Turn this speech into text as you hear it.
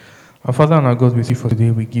Our Father and our God, we thank you for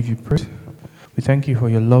today. We give you praise. We thank you for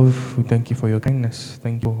your love. We thank you for your kindness.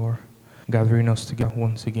 Thank you for gathering us together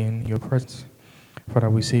once again in your presence. Father,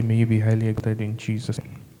 we say, may you be highly exalted in Jesus'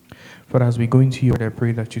 name. Father, as we go into your word, I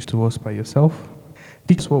pray that you to us by yourself.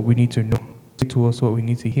 Teach us what we need to know. Say to us what we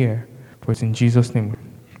need to hear. For it's in Jesus' name.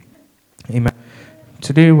 Amen.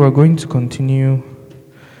 Today we're going to continue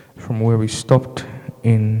from where we stopped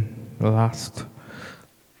in the last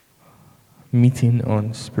meeting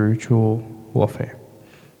on spiritual warfare.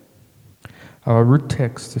 Our root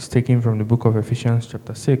text is taken from the book of Ephesians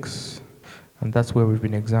chapter 6, and that's where we've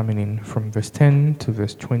been examining from verse 10 to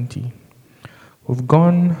verse 20. We've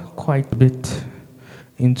gone quite a bit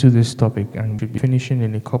into this topic and we'll be finishing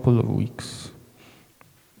in a couple of weeks.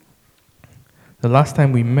 The last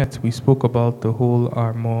time we met, we spoke about the whole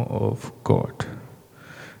armor of God,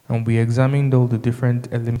 and we examined all the different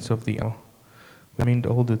elements of the armor. We examined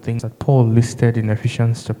all the things that Paul listed in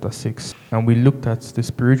Ephesians chapter 6, and we looked at the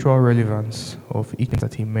spiritual relevance of each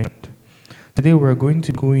that he mentioned. Today we're going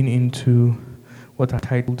to go into what are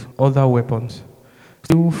titled Other Weapons,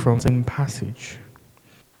 still from the same passage,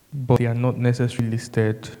 but they are not necessarily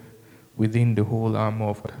listed within the whole armor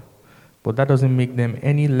of God. But that doesn't make them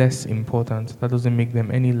any less important. That doesn't make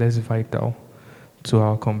them any less vital to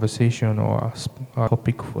our conversation or our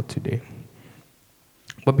topic for today.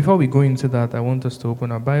 But before we go into that, I want us to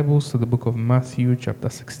open our Bibles to the book of Matthew chapter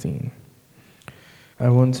 16. I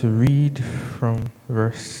want to read from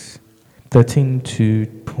verse 13 to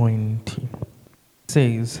 20. It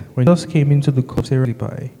says, when Jesus came into the coast of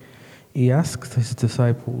Philippi, he asked his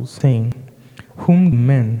disciples, saying, whom do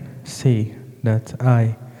men say that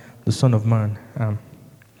I, the Son of Man, am?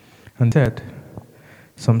 And said,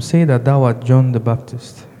 some say that thou art John the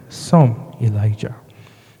Baptist, some Elijah,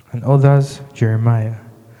 and others Jeremiah,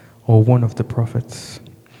 or one of the prophets.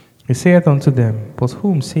 He saith unto them, but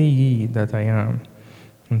whom say ye that I am?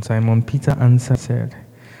 And Simon Peter answered and said,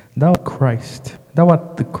 thou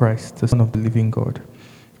art the Christ, the Son of the living God.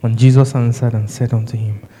 And Jesus answered and said unto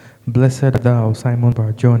him, blessed art thou, Simon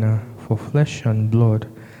Bar-Jonah, for flesh and blood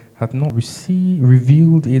hath not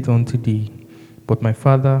revealed it unto thee, but my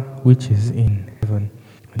Father which is in heaven.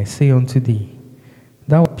 And I say unto thee,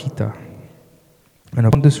 thou art Peter, and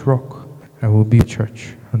upon this rock I will build a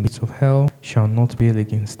church, and the gates of hell shall not prevail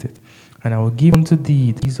against it. And I will give unto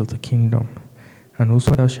thee the keys of the kingdom, and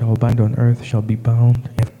whosoever thou shalt bind on earth shall be bound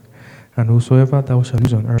in heaven, and whosoever thou shalt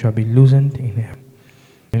loose on earth shall be loosened in heaven.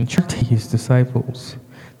 And charged his disciples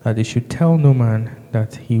that they should tell no man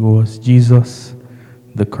that he was Jesus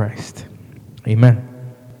the Christ. Amen.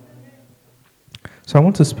 So I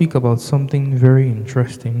want to speak about something very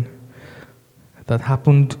interesting that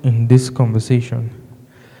happened in this conversation.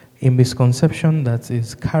 A misconception that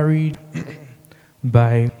is carried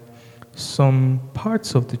by some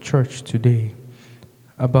parts of the church today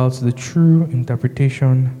about the true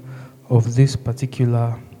interpretation of this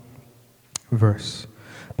particular verse.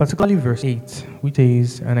 Particularly verse 8, which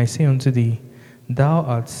says, and I say unto thee, thou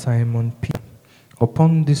art Simon Peter.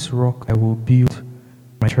 Upon this rock I will build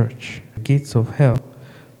my church. The gates of hell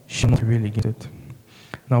shall not prevail against it.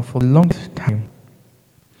 Now for the longest time,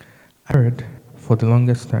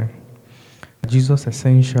 Jesus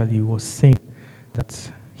essentially was saying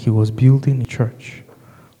that he was building a church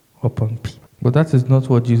upon Peter. But that is not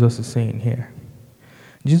what Jesus is saying here.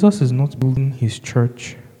 Jesus is not building his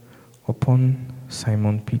church upon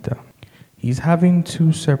Simon Peter. He's having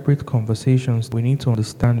two separate conversations we need to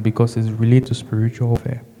understand because it's related to spiritual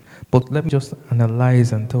warfare. But let me just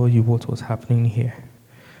analyze and tell you what was happening here.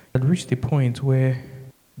 It reached a point where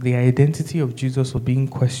the identity of Jesus was being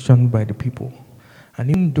questioned by the people. And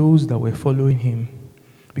even those that were following him,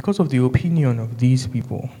 because of the opinion of these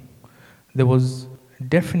people, there was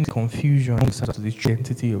definite confusion as to the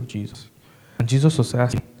identity of Jesus. And Jesus was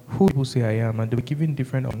asking, who do people say I am? And they were giving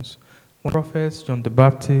different answers. One prophet, John the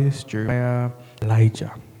Baptist, Jeremiah,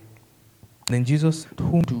 Elijah. Then Jesus,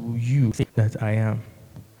 whom do you think that I am?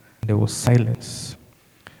 And there was silence.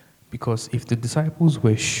 Because if the disciples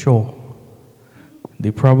were sure,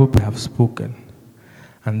 they probably have spoken.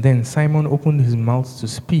 And then Simon opened his mouth to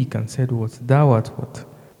speak and said, what? Thou art what?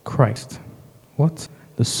 Christ. What?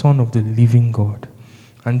 The Son of the living God.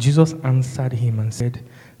 And Jesus answered him and said,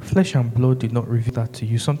 flesh and blood did not reveal that to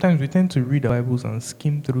you. Sometimes we tend to read the Bibles and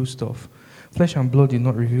skim through stuff. Flesh and blood did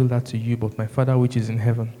not reveal that to you, but my Father which is in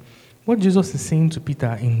heaven. What Jesus is saying to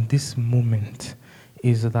Peter in this moment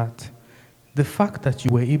is that the fact that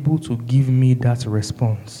you were able to give me that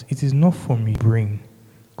response, it is not from your brain,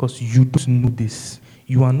 because you don't know this.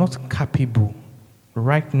 You are not capable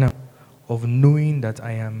right now of knowing that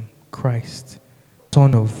I am Christ,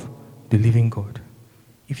 Son of the living God.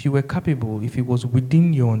 If you were capable, if it was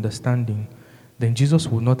within your understanding, then Jesus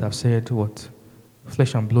would not have said, what?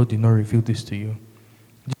 Flesh and blood did not reveal this to you.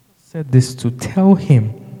 Jesus said this to tell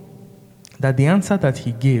him that the answer that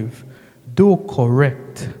he gave, though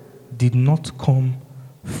correct, did not come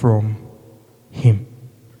from him.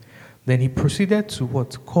 Then he proceeded to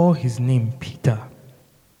what? Call his name Peter.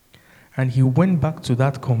 And he went back to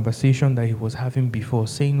that conversation that he was having before,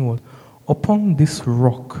 saying what? Upon this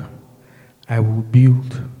rock I will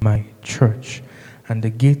build my church, and the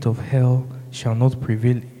gate of hell shall not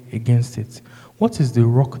prevail against it. What is the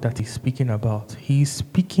rock that he's speaking about? He is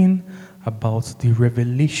speaking about the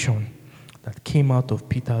revelation that came out of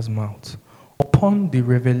Peter's mouth. Upon the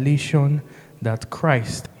revelation that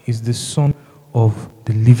Christ is the Son of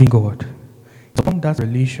the living God. Upon that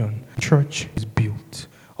revelation, church is built.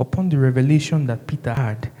 Upon the revelation that Peter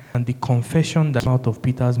had and the confession that came out of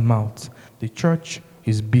Peter's mouth, the church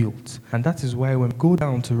is built. And that is why when we go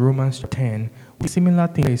down to Romans 10, a similar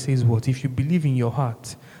thing, it says what? If you believe in your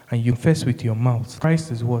heart and you confess with your mouth, Christ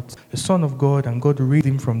is what? The Son of God, and God raised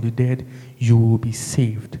him from the dead, you will be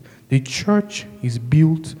saved. The church is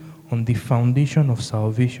built on the foundation of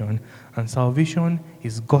salvation, and salvation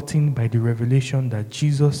is gotten by the revelation that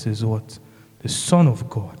Jesus is what? The Son of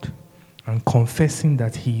God, and confessing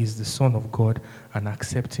that he is the Son of God and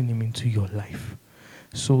accepting him into your life.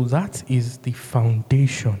 So that is the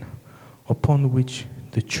foundation upon which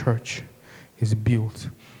the church is built.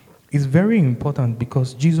 It's very important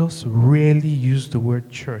because Jesus rarely used the word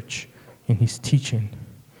church in his teaching.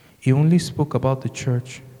 He only spoke about the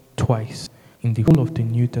church twice in the whole of the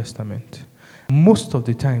New Testament. Most of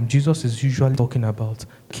the time, Jesus is usually talking about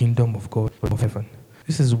the kingdom of God, of heaven.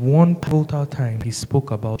 This is one pivotal time he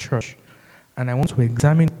spoke about church. And I want to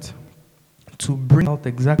examine it to bring out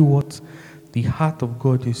exactly what the heart of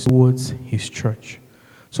God is towards his church.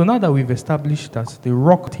 So now that we've established that the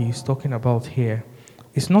rock he is talking about here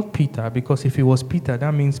is not Peter, because if it was Peter,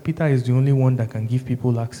 that means Peter is the only one that can give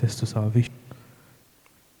people access to salvation.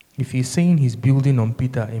 If he's saying he's building on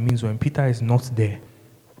Peter, it means when Peter is not there,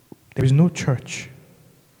 there is no church.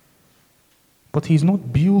 But he's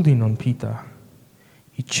not building on Peter.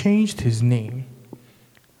 He changed his name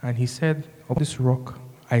and he said, on this rock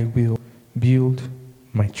I will build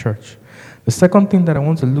my church. The second thing that I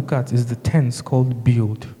want to look at is the tense called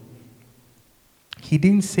build. He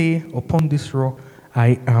didn't say, upon this rock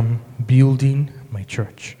I am building my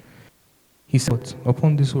church. He said,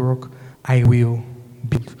 upon this rock I will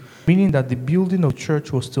build. Meaning that the building of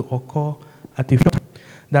church was to occur at a time.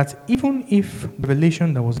 That even if the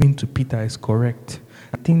revelation that was given to Peter is correct,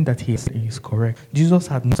 I think that he is correct. Jesus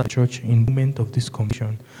had not started church in the moment of this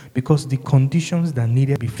commission because the conditions that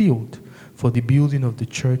needed to be filled for the building of the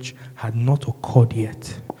church had not occurred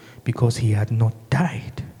yet, because he had not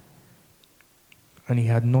died and he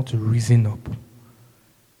had not risen up,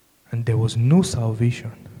 and there was no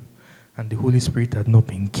salvation, and the Holy Spirit had not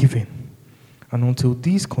been given. And until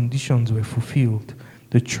these conditions were fulfilled,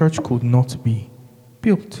 the church could not be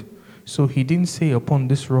built. So he didn't say, upon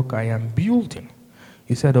this rock I am building.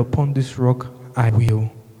 He said, upon this rock I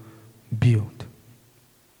will build.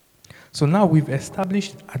 So now we've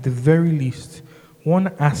established at the very least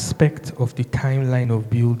one aspect of the timeline of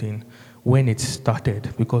building when it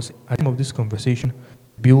started, because at the time of this conversation,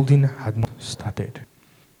 building had not started.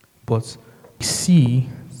 But we see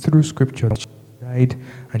through scripture that he died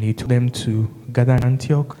and he told them to gather in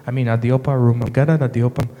Antioch. At the upper room. They gathered at the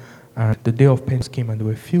upper room, and the day of Pentecost came and they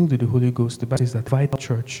were filled with the Holy Ghost. The Bible says that the vital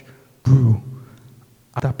church grew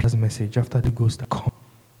after Peter's message, after the Ghost had come.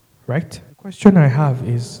 Right? The question I have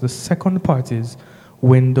is, the second part is,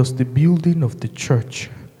 when does the building of the church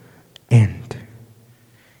end?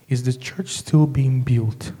 Is the church still being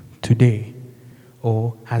built today,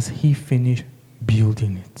 or has he finished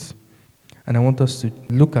building it? And I want us to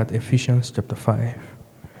look at Ephesians chapter 5,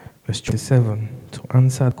 verse 27 to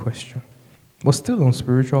answer the question. But still on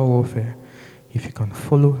spiritual warfare, if you can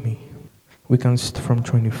follow me, we can start from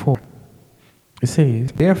 24. It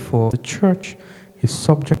says, therefore, the church is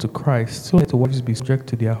subject to Christ, so let the wives be subject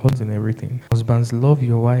to their husbands in everything. Husbands, love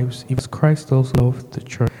your wives, even as Christ also loved the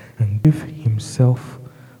church and gave himself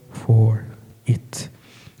for it,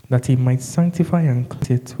 that he might sanctify and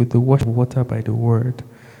cleanse it with the wash of water by the word.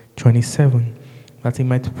 27, that he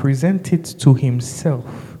might present it to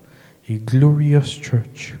himself, a glorious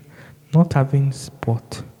church, not having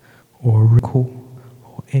spot or wrinkle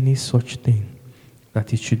or any such thing,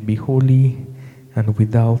 that it should be holy and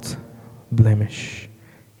without blemish.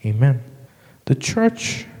 Amen. The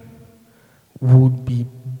church would be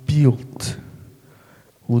built,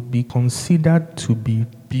 would be considered to be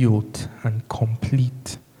built and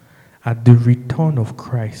complete at the return of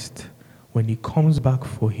Christ, when he comes back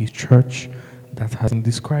for his church that has been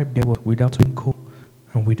described there without wrinkle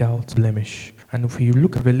and without blemish. And if we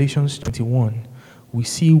look at Revelation 21, we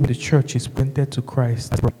see the church is presented to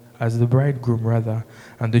Christ as the bridegroom rather,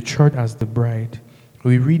 and the church as the bride.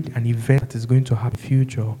 We read an event that is going to happen in the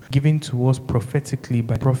future, given to us prophetically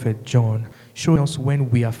by Prophet John, showing us when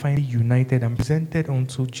we are finally united and presented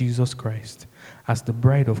unto Jesus Christ as the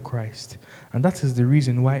bride of Christ. And that is the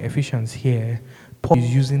reason why Ephesians here, Paul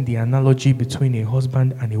is using the analogy between a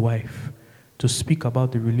husband and a wife to speak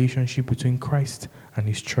about the relationship between Christ and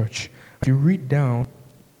his church. If you read down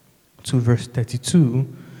to verse 32,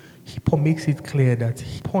 Paul makes it clear that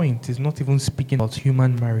his point is not even speaking about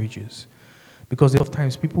human marriages. Because a lot of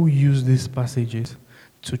times people use these passages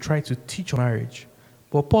to try to teach marriage.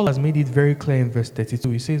 But Paul has made it very clear in verse 32.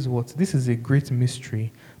 He says what? This is a great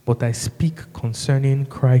mystery, but I speak concerning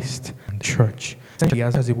Christ and the church. Essentially,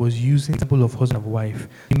 as he was using the example of husband and wife,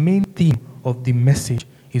 the main theme of the message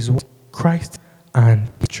is what? Christ and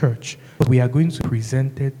the church. But we are going to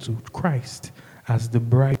present it to Christ as the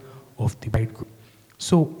bride of the bridegroom.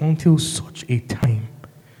 So until such a time,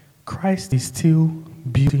 Christ is still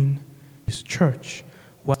building his church.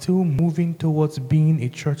 We're still moving towards being a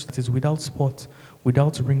church that is without spot,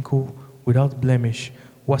 without wrinkle, without blemish.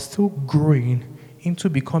 We're still growing into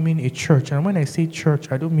becoming a church. And when I say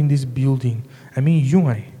church, I don't mean this building. I mean you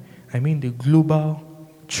and I mean the global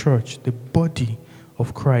church, the body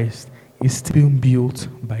of Christ is still being built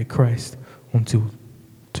by Christ until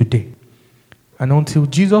today. And until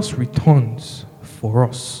Jesus returns for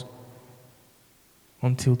us,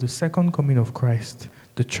 until the second coming of Christ,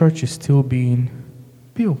 the church is still being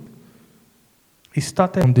built. It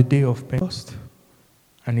started on the day of Pentecost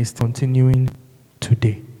and is continuing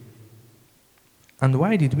today. And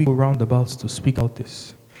why did we go roundabouts to speak about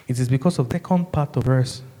this? It is because of the second part of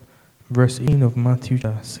verse 18 of Matthew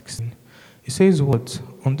 16. It says what?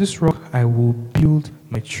 On this rock I will build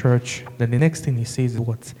my church. Then the next thing he says is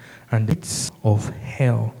what? And the gates of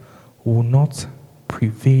hell will not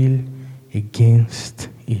prevail against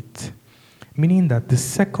it. Meaning that the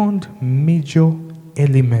second major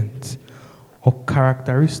element or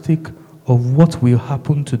characteristic of what will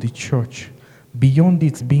happen to the church beyond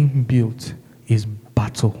it being built is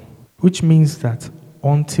battle. Which means that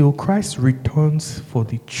until Christ returns for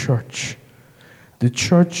the church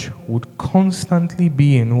would constantly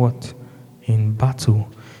be in what? In battle.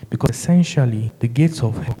 Because essentially the gates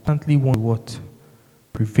of hell constantly want what?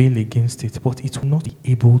 Prevail against it, but it will not be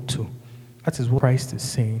able to. That is what Christ is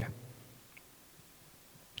saying.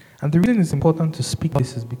 And the reason it's important to speak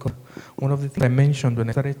this is because one of the things I mentioned when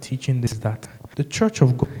I started teaching this is that the church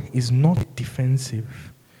of God is not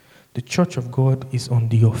defensive. The church of God is on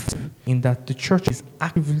the offensive, in that the church is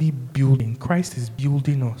actively building. Christ is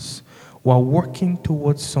building us. We're working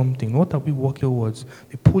towards something. What are we working towards?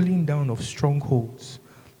 The pulling down of strongholds.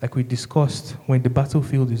 Like we discussed, when the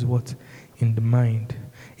battlefield is what? In the mind.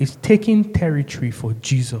 It's taking territory for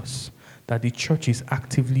Jesus that the church is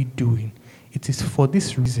actively doing. It is for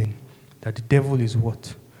this reason that the devil is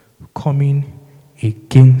what? Coming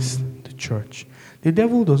against the church. The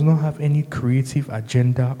devil does not have any creative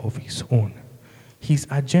agenda of his own. His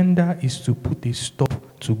agenda is to put a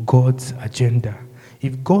stop to God's agenda.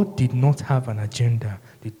 If God did not have an agenda,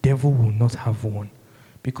 the devil will not have one.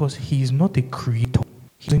 Because he is not a creator.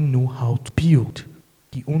 He doesn't know how to build.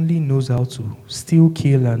 He only knows how to steal,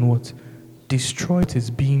 kill, and what? Destroy it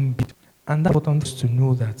is being built. And that's important to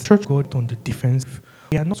know that church God on the defensive.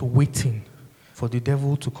 We are not waiting for the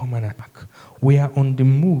devil to come and attack. We are on the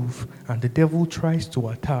move, and the devil tries to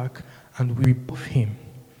attack, and we rebuff him.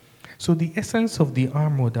 So the essence of the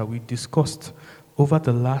armor that we discussed over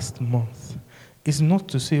the last month is not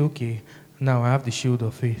to say, okay, now I have the shield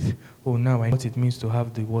of faith. Oh, now I know what it means to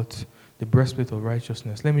have the what? The breastplate of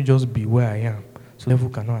righteousness. Let me just be where I am, so the devil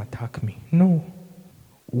cannot attack me. No.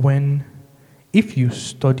 If you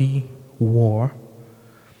study war,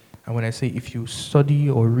 and when I say if you study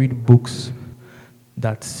or read books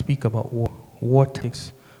that speak about war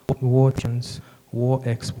tactics, war teachers, war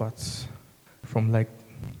experts from like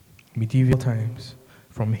medieval times,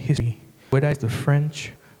 from history, whether it's the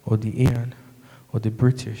French or the Asian or the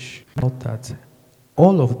British, not that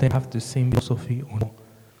all of them have the same philosophy on war,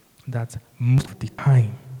 that most of the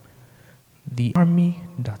time the army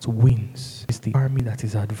that wins is the army that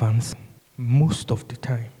is advancing. Most of the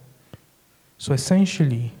time. So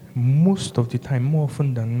essentially, most of the time, more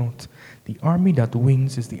often than not, the army that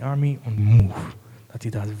wins is the army on the move, that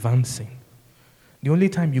is advancing. The only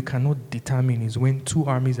time you cannot determine is when two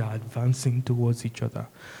armies are advancing towards each other.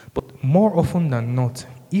 But more often than not,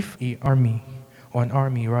 if a army or an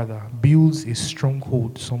army rather, builds a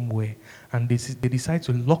stronghold somewhere and they decide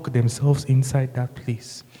to lock themselves inside that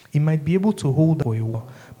place, it might be able to hold for a while,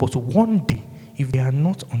 but one day, if they are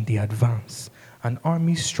not on the advance, an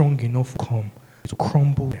army strong enough will come to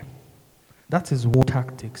crumble them. That is war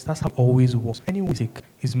tactics. That's how it always works. Any war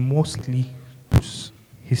is mostly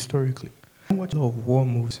historically. I watch a lot of war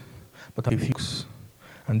movies, but I refuse.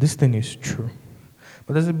 And this thing is true.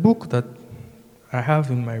 But there's a book that I have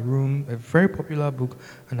in my room, a very popular book,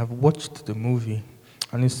 and I've watched the movie.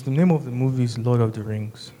 And the name of the movie is Lord of the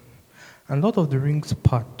Rings. And Lord of the Rings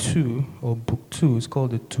Part 2, or Book 2, is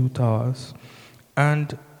called The Two Towers.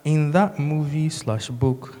 And in that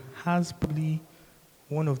movie/book has probably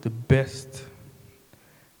one of the best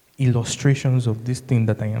illustrations of this thing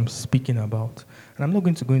that I am speaking about. And I'm not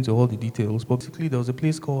going to go into all the details, but basically there was a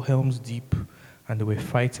place called Helm's Deep, and they were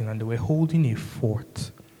fighting, and they were holding a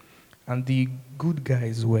fort. And the good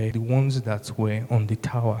guys were the ones that were on the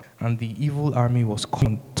tower, and the evil army was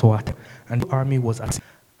coming to attack, and the army was at,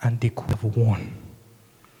 and they could have won.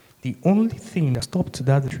 The only thing that stopped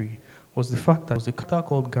that victory was the fact that there was a character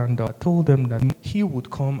called Gandalf that told them that he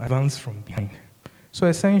would come advance from behind. So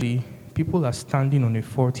essentially, people are standing on a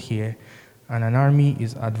fort here, and an army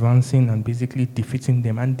is advancing and basically defeating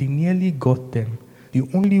them, and they nearly got them. The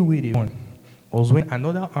only way they won was when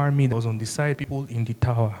another army that was on the side, people in the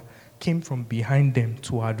tower, came from behind them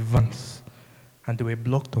to advance, and they were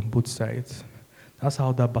blocked on both sides. That's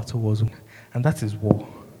how that battle was won, and that is war.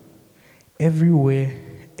 Everywhere,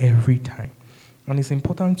 every time. And it's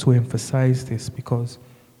important to emphasize this because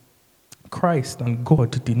Christ and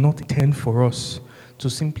God did not intend for us to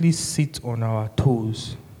simply sit on our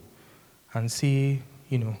toes and say,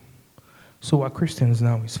 so we're Christians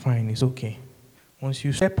now, it's fine, it's okay. Once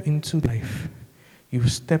you step into life,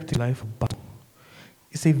 you've stepped in life of battle.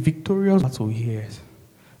 It's a victorious battle here,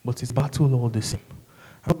 but it's battle all the same.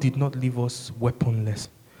 God did not leave us weaponless.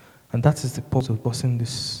 And that is the purpose of discussing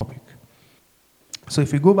this topic. So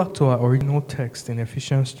if we go back to our original text in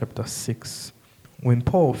Ephesians chapter 6, when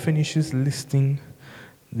Paul finishes listing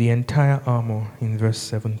the entire armor in verse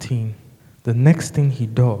 17, the next thing he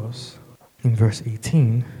does in verse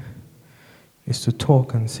 18 is to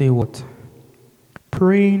talk and say what?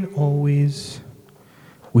 Praying always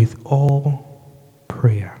with all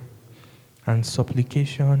prayer and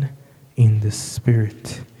supplication in the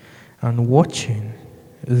Spirit, and watching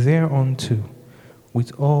thereunto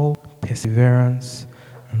with all perseverance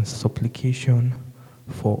and supplication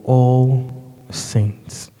for all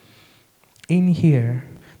saints. In here,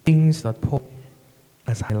 things that Paul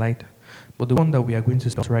has highlighted, but the one that we are going to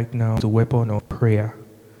start right now is the weapon of prayer.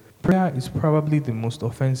 Prayer is probably the most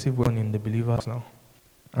offensive one in the believers now,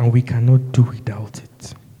 and we cannot do without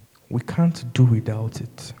it. We can't do without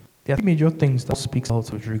it. There are three major things that speaks about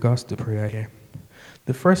with regards to prayer here.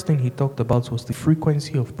 The first thing he talked about was the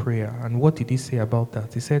frequency of prayer. And what did he say about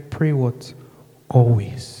that? He said, pray what?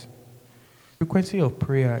 Always. Frequency of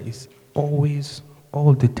prayer is always,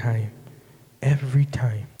 all the time, every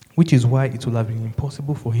time. Which is why it will have been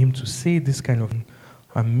impossible for him to say this kind of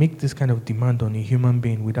and make this kind of demand on a human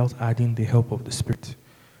being without adding the help of the Spirit.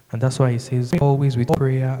 And that's why he says, always with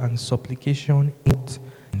prayer and supplication in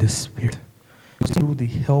the Spirit. It's through the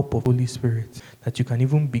help of Holy Spirit that you can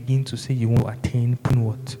even begin to say you want to attain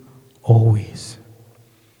what? Always.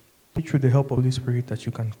 It's through the help of Holy Spirit that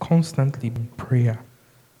you can constantly be in prayer,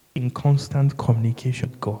 in constant communication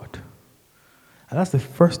with God. And that's the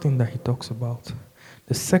first thing that he talks about.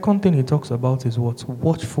 The second thing he talks about is what?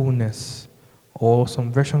 Watchfulness, or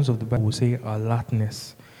some versions of the Bible will say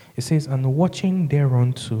alertness. It says, and watching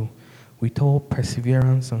thereunto with all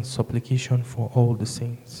perseverance and supplication for all the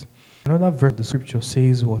saints. Another verse of the scripture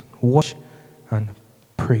says what? Watch and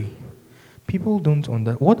pray. People don't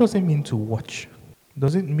understand. What does it mean to watch?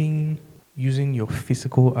 Does it mean using your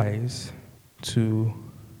physical eyes to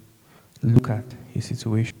look at a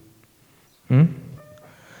situation? I'm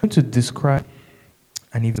going to describe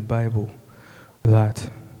an event in the Bible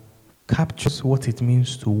that captures what it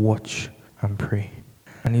means to watch and pray.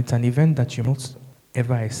 And it's an event that you not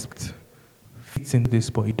ever expect fits in this,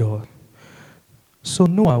 but it does. So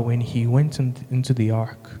Noah, when he went into the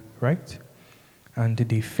ark, right? And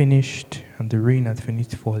they finished, and the rain had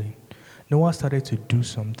finished falling. Noah started to do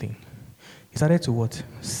something. He started to what?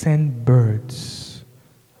 Send birds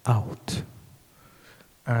out.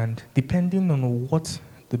 And depending on what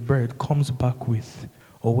the bird comes back with,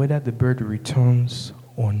 or whether the bird returns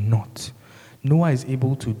or not, Noah is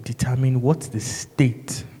able to determine what the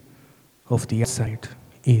state of the outside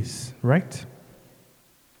is, right?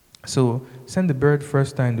 So, sent the bird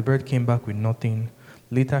first time, the bird came back with nothing.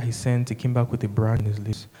 Later he came back with a branch in his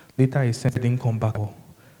lips. Later he said they didn't come back,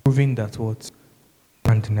 proving that what?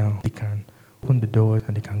 And now they can open the doors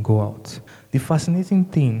and they can go out. The fascinating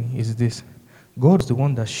thing is this. God is the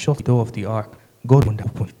one that shut the door of the ark. God is the one that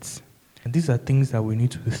opened it. And these are things that we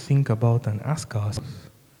need to think about and ask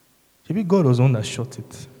ourselves. Maybe God was the one that shut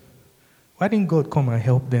it. Why didn't God come and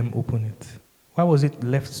help them open it? Why was it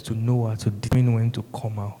left to Noah to determine when to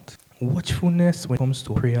come out? Watchfulness when it comes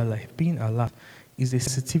to prayer life, being alert, is a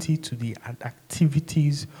sensitivity to the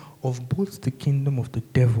activities of both the kingdom of the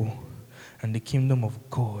devil and the kingdom of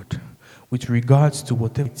God with regards to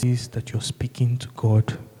whatever it is that you're speaking to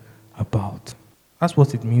God about. That's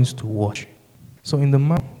what it means to watch. So in the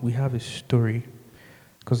map, we have a story,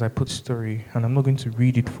 because I put story, and I'm not going to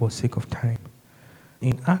read it for sake of time.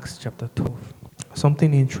 In Acts chapter 12,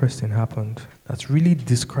 something interesting happened that really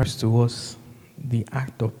describes to us the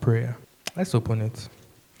act of prayer. Let's open it.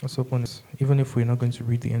 Even if we're not going to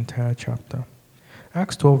read the entire chapter.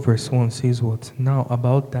 Acts 12 verse 1 says what? Now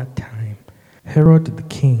about that time, Herod the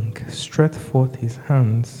king stretched forth his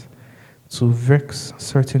hands to vex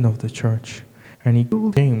certain of the church, and he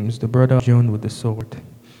killed James, the brother of John, with the sword.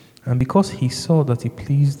 And because he saw that he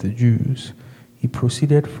pleased the Jews, he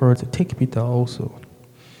proceeded further to take Peter also.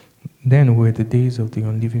 Then were the days of the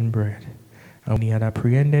unleavened bread. And when he had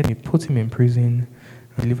apprehended, he put him in prison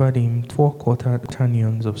and delivered him 4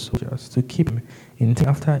 quaternions of soldiers to keep him until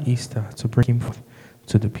after Easter to bring him forth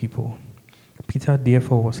to the people. Peter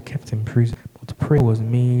therefore was kept in prison, but prayer was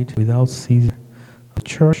made without ceasing, the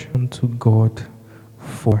church unto God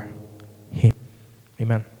for him.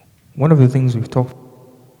 Amen. One of the things we've talked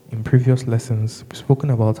in previous lessons, we've spoken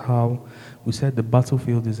about how we said the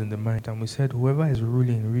battlefield is in the mind, and we said whoever is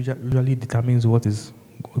ruling usually determines what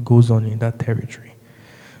goes on in that territory.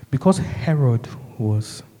 Because Herod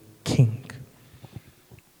was king,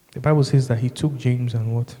 the Bible says that he took James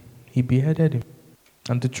and what? He beheaded him.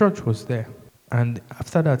 And the church was there. And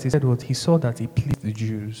after that, he said what? He saw that he pleased the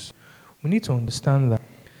Jews. We need to understand that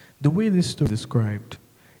the way this story is described,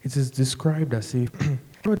 it is described as if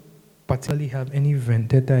Herod particularly have any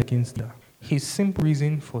vendetta against that. His simple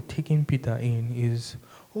reason for taking Peter in is,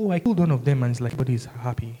 I killed one of them, and it's like everybody's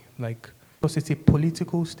happy. Because it's a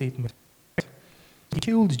political statement. He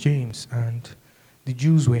killed James, and the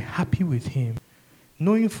Jews were happy with him,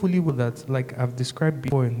 knowing fully well that, like I've described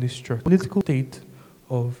before in this church, political state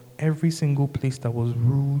of every single place that was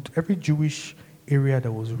ruled, every Jewish area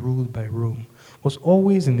that was ruled by Rome, was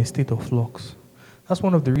always in a state of flux. That's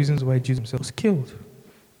one of the reasons why Jesus himself was killed.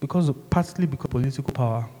 Partly because of political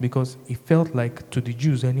power, because it felt like, to the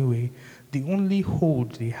Jews anyway, the only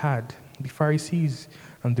hold they had, the Pharisees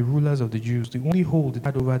and the rulers of the Jews, the only hold they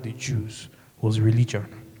had over the Jews was religion.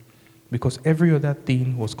 Because every other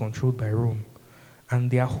thing was controlled by Rome. And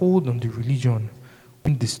their hold on the religion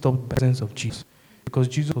wasn't disturbed by the presence of Jesus. Because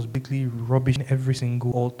Jesus was basically rubbishing every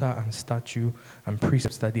single altar and statue and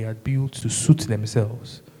precepts that they had built to suit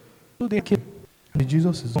themselves. So they came, and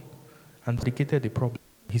Jesus is on and dedicated the problem.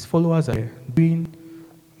 His followers are doing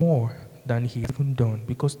more than he had even done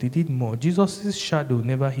because they did more. Jesus' shadow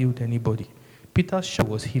never healed anybody. Peter's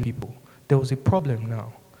shadow was healing people. There was a problem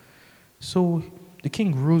now. So the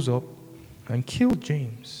king rose up and killed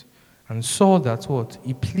James and saw that what?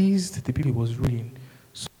 He pleased the people he was ruling.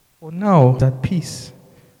 So for now, that peace.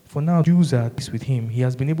 For now, Jews are at peace with him. He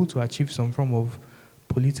has been able to achieve some form of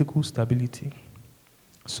political stability.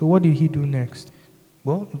 So what did he do next?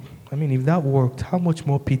 Well, if that worked, how much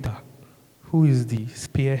more Peter, who is the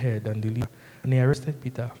spearhead and the leader? And they arrested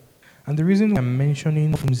Peter. And the reason I'm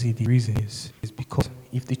mentioning flimsy, the reason is because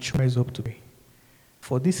if the church rise up today,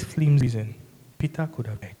 for this flimsy reason, Peter could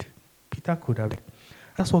have died.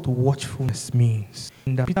 That's what watchfulness means.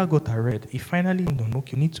 And that Peter got arrested, he finally said,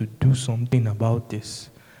 okay, you need to do something about this.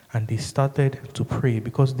 And they started to pray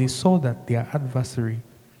because they saw that their adversary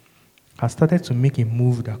had started to make a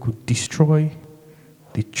move that could destroy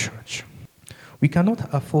the church. We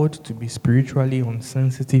cannot afford to be spiritually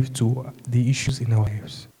insensitive to the issues in our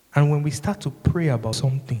lives. And when we start to pray about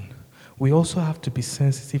something, we also have to be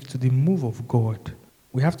sensitive to the move of God.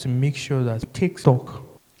 We have to make sure that we take stock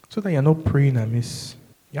so that you're not praying amiss.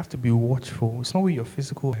 You have to be watchful. It's not with your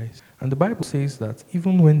physical eyes. And the Bible says that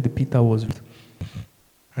even when the Peter was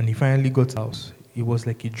and he finally got out, it was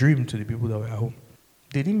like a dream to the people that were at home.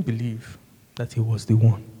 They didn't believe that he was the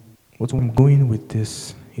one. But where I'm going with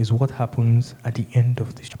this is what happens at the end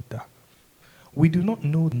of this chapter. We do not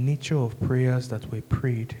know the nature of prayers that were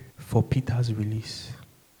prayed for Peter's release.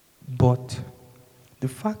 But the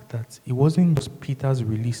fact that it wasn't just Peter's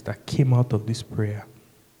release that came out of this prayer,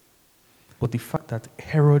 but the fact that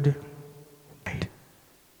Herod died,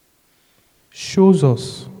 shows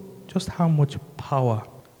us just how much power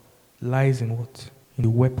lies in what? In the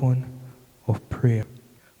weapon of prayer.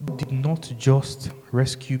 God did not just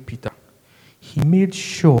rescue Peter. He made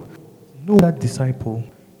sure no other disciple,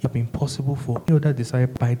 it had been possible for any other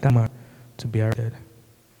disciple by that man to be arrested.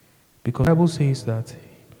 Because the Bible says that,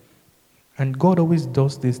 and God always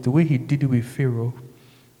does this, the way he did it with Pharaoh.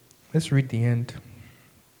 Let's read the end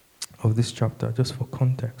of this chapter, just for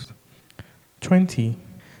context. 20,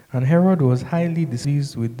 and Herod was highly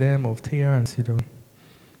displeased with them of Tyre and Sidon.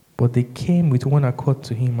 But they came with one accord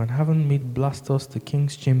to him, and having made Blastus the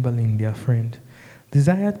king's chamberlain their friend,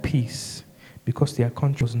 desired peace, because their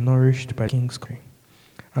country was nourished by the king's country.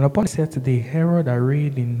 And upon the set day, Herod,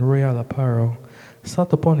 arrayed in royal apparel,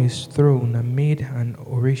 sat upon his throne and made an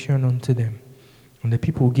oration unto them. And the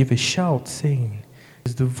people gave a shout, saying, "It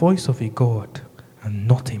is the voice of a God, and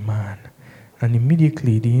not a man." And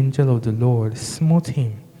immediately the angel of the Lord smote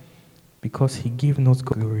him, because he gave not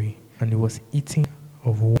God glory, and he was eating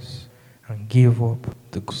of worms, and gave up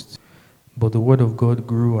the ghost. But the word of God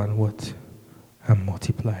grew and what? And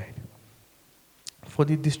multiplied. For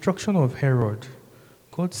the destruction of Herod,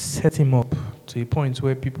 God set him up to a point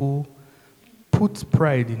where people put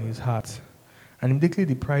pride in his heart. And immediately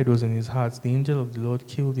the pride was in his heart, the angel of the Lord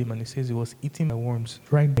killed him, and he says he was eaten by worms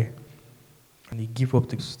right there. And he gave up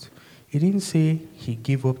the ghost. He didn't say he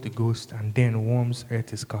gave up the ghost and then worms ate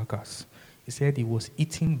his carcass. He said he was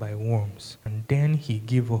eaten by worms and then he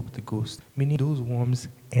gave up the ghost, meaning those worms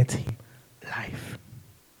ate him alive.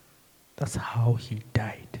 That's how he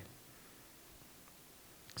died.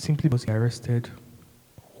 Simply because he arrested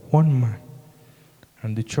one man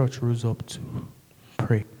and the church rose up to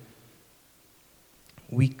pray.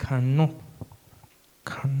 We cannot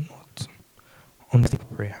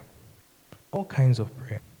understand prayer. All kinds of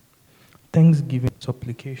prayer. Thanksgiving,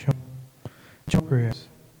 supplication, prayers,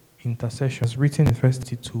 intercessions, written in 1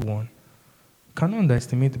 Timothy 2:1. Cannot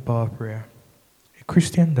underestimate the power of prayer. A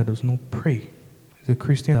Christian that does not pray is a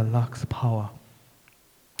Christian that lacks power.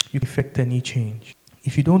 You can effect any change.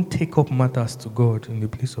 If you don't take up matters to God in the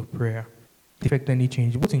place of prayer, effect any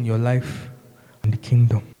change, both in your life and the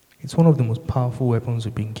kingdom. It's one of the most powerful weapons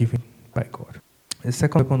we've been given by God. The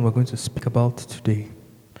second weapon we're going to speak about today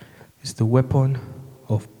is the weapon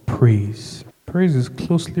of praise. Praise is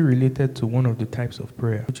closely related to one of the types of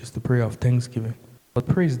prayer, which is the prayer of thanksgiving. But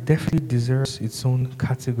praise definitely deserves its own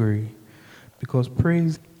category, because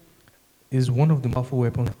praise is one of the powerful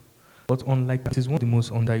weapons, but unlike it is one of the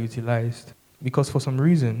most underutilized. Because for some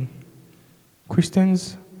reason,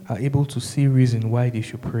 Christians are able to see reason why they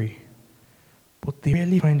should pray, but they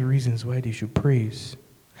rarely find reasons why they should praise.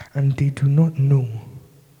 And they do not know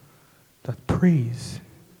that praise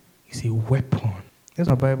is a weapon. Here's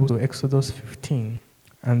my Bible, so Exodus 15.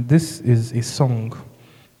 And this is a song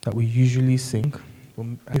that we usually sing.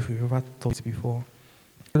 If you've ever thought it before.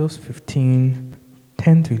 Exodus 15,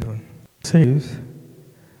 10 to 11. It says,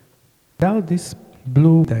 "Thou didst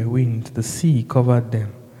blow thy wind, the sea covered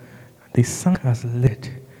them. They sank as lead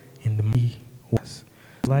in the mighty waters.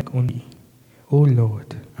 Like only, O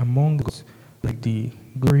Lord, among the gods, like the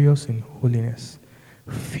glorious in holiness,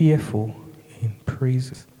 fearful in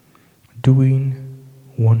praises, doing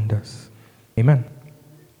wonders." Amen.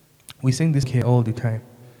 We sing this here all the time.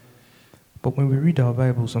 But when we read our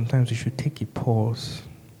Bible, sometimes we should take a pause.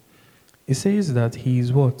 It says that he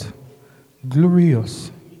is what?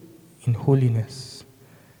 Glorious in holiness.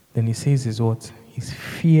 Then he says is what? He's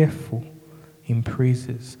fearful in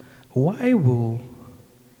praises. Why will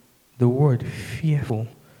the word fearful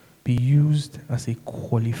be used as a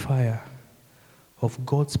qualifier of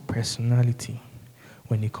God's personality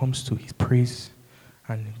when it comes to his praise?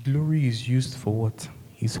 And glory is used for what?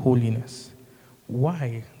 His holiness.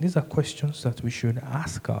 Why? These are questions that we should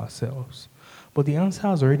ask ourselves. But the answer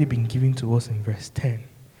has already been given to us in verse 10.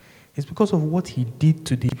 It's because of what he did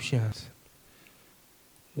to the Egyptians.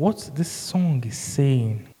 What this song is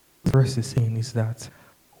saying, this verse is saying, is that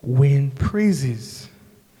when praises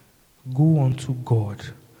go unto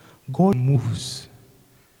God, God moves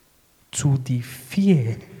to the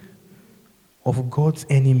fear of God's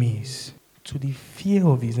enemies, to the fear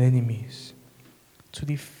of his enemies, to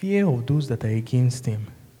the fear of those that are against him.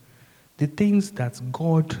 The things that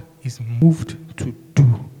God is moved to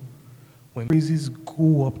do when praises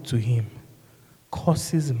go up to him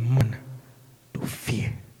causes man to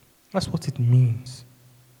fear. That's what it means.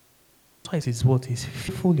 That's why it is what is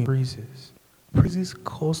fearful in praises. Praises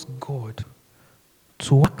cause God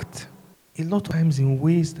to act a lot of times in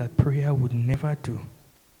ways that prayer would never do,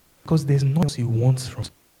 because there's nothing else he wants from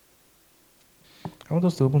us. I want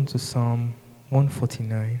us to open to Psalm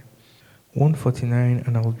 149,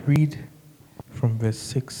 and I'll read from verse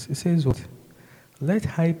 6. It says what? Let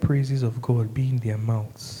high praises of God be in their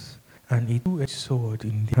mouths, and a two-edged sword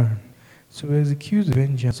in their hand, to execute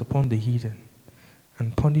vengeance upon the heathen,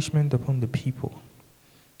 and punishment upon the people,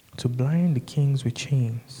 to blind the kings with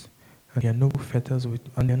chains, and their nobles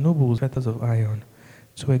fetters of iron,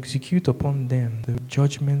 to execute upon them the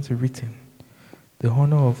judgments written.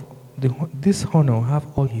 This honor have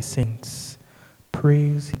all his saints.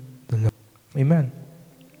 Praise the Lord. Amen.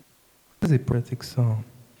 This is a prophetic psalm,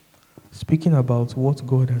 speaking about what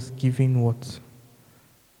God has given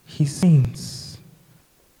his saints,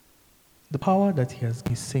 the power that he has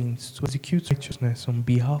given his saints to execute righteousness on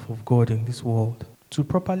behalf of God in this world, to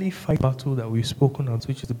properly fight the battle that we've spoken of,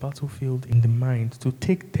 which is the battlefield in the mind, to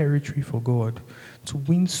take territory for God, to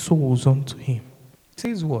win souls unto him. It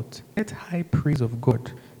says what? Let high praise of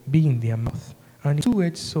God be in their mouth, and a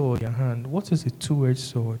two-edged sword in their hand. What is a two-edged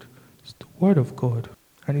sword? It's the word of God.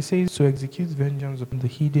 And he says to execute vengeance upon the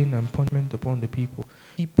heathen and punishment upon the people.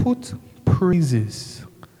 He put praises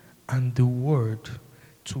and the word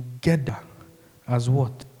together as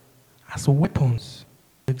what? As weapons.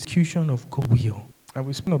 Execution of God's will. And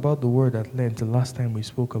we spoke about the word at length the last time we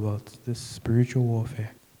spoke about this spiritual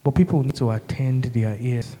warfare. But people need to attend their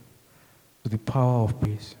ears to the power of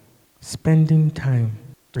praise. Spending time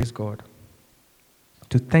to praise God.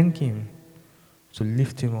 To thank him. To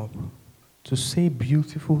lift him up. To say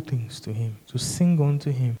beautiful things to him. To sing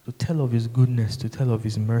unto him. To tell of his goodness. To tell of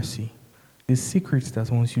his mercy. The secret that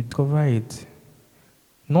once you discover it,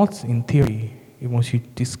 not in theory, once you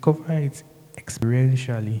discover it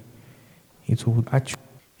experientially, it will actually,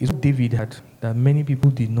 it's what David had that many people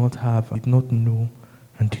did not have, did not know,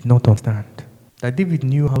 and did not understand. That David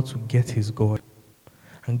knew how to get his God.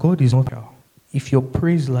 And God is not real. If your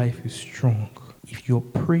praise life is strong, if your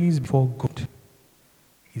praise before God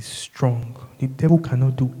is strong, the devil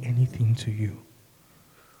cannot do anything to you.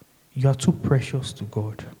 You are too precious to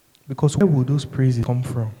God. Because where will those praises come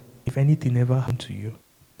from if anything ever happened to you?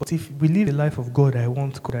 But if we live a life of God, I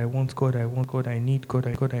want God, I want God, I want God, I need God,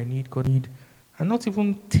 I need God, and not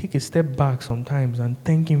even take a step back sometimes and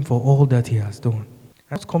thank him for all that he has done.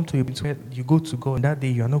 And not come to a point where you go to God and that day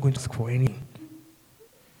you are not going to ask for anything.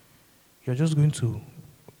 You're just going to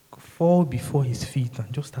fall before his feet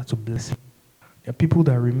and just start to bless him. There are people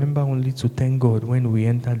that remember only to thank God when we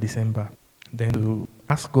enter December, then to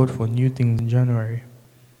ask God for new things in January.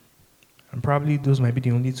 And probably those might be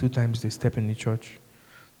the only 2 times they step in the church.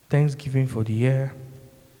 Thanksgiving for the year,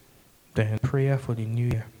 then prayer for the new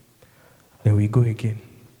year. Then we go again.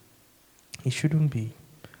 It shouldn't be.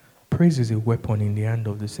 Praise is a weapon in the hand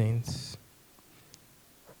of the saints.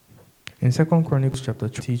 In 2 Chronicles chapter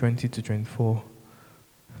 20 to 24,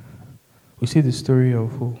 we see the story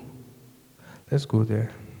of who? Let's go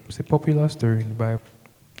there. It's a popular story in the Bible.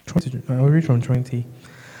 I'll read from 20.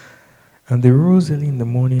 And they rose early in the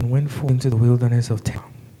morning and went forth into the wilderness of Tekoa.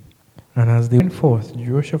 And as they went forth,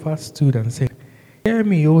 Jehoshaphat stood and said, Hear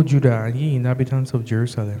me, O Judah, and ye inhabitants of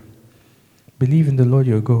Jerusalem. Believe in the Lord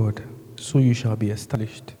your God, so you shall be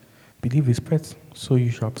established. Believe his prophets, so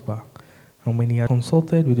you shall prosper. And when he had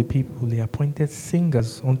consulted with the people, he appointed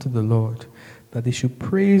singers unto the Lord, that they should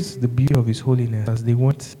praise the beauty of his holiness as they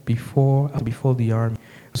went before the army.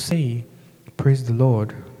 Say, Praise the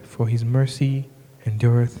Lord, for his mercy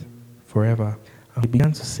endureth forever. And they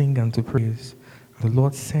began to sing and to praise. The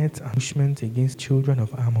Lord sent ambushment against children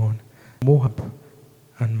of Ammon, Moab,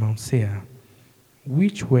 and Mount Seir,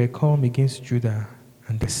 which were come against Judah,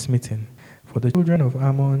 and were smitten. For the children of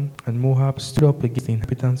Ammon and Moab stood up against the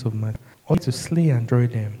inhabitants of Mount, only to slay and destroy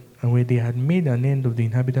them. And when they had made an end of the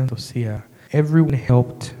inhabitants of Seir, everyone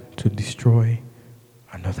helped to destroy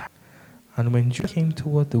another. And when Judah came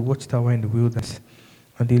toward the watchtower in the wilderness,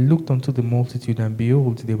 and they looked unto the multitude, and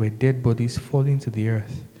behold, there were dead bodies falling to the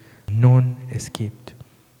earth. None escaped.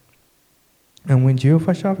 And when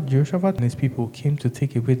Jehoshaphat and his people came to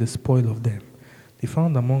take away the spoil of them, they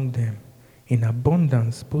found among them in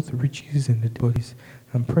abundance both riches in the dead bodies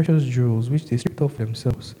and precious jewels, which they stripped off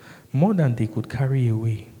themselves, more than they could carry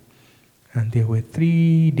away. And there were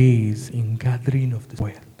 3 days in gathering of the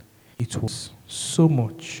spoil. It was so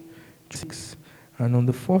much. 6. And on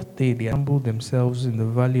the 4th day they assembled themselves in the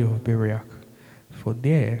valley of Berach, for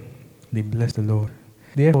there they blessed the Lord.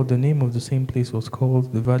 Therefore the name of the same place was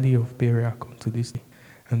called the valley of Berach unto this day.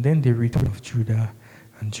 And then they returned of Judah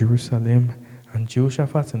and Jerusalem, and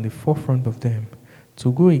Jehoshaphat in the forefront of them,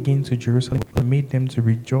 to go again to Jerusalem, and made them to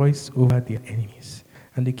rejoice over their enemies.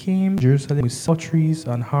 And they came to Jerusalem with psalteries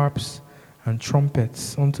and harps and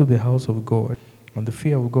trumpets unto the house of God. And the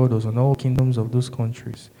fear of God was on all kingdoms of those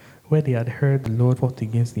countries, where they had heard the Lord fought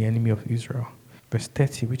against the enemy of Israel. Verse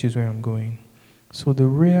 30, which is where I'm going. So the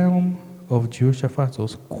realm of Jehoshaphat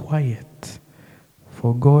was quiet,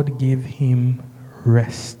 for God gave him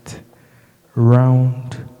rest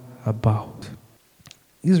round about.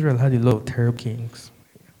 Israel had a lot of terrible kings,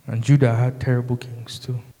 and Judah had terrible kings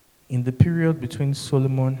too. In the period between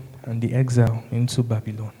Solomon and the exile into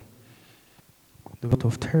Babylon, there were a lot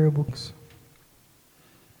of terrible kings.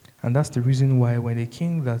 And that's the reason why when a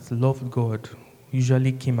king that loved God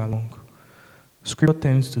usually came along, Scripture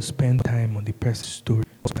tends to spend time on the person's story,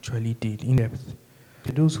 what actually did, in depth.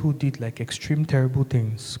 For those who did like extreme terrible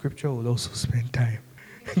things, Scripture will also spend time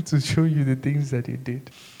to show you the things that he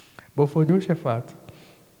did. But for Jehoshaphat,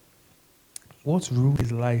 what ruled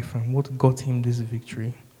his life and what got him this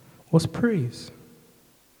victory was praise.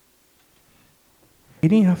 He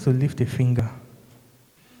didn't have to lift a finger.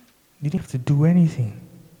 He didn't have to do anything.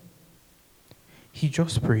 He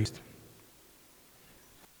just praised.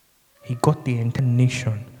 He got the entire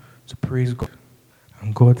nation to praise God,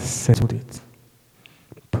 and God settled it.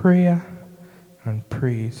 Prayer and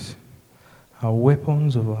praise are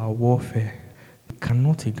weapons of our warfare we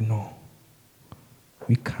cannot ignore.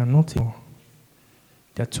 We cannot ignore.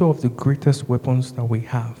 They are two of the greatest weapons that we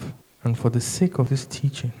have. And for the sake of this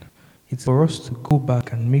teaching, it's for us to go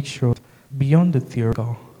back and make sure that beyond the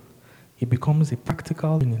theoretical, it becomes a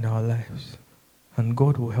practical thing in our lives. And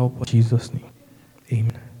God will help us in Jesus' name.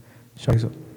 Amen. Shall we rise up?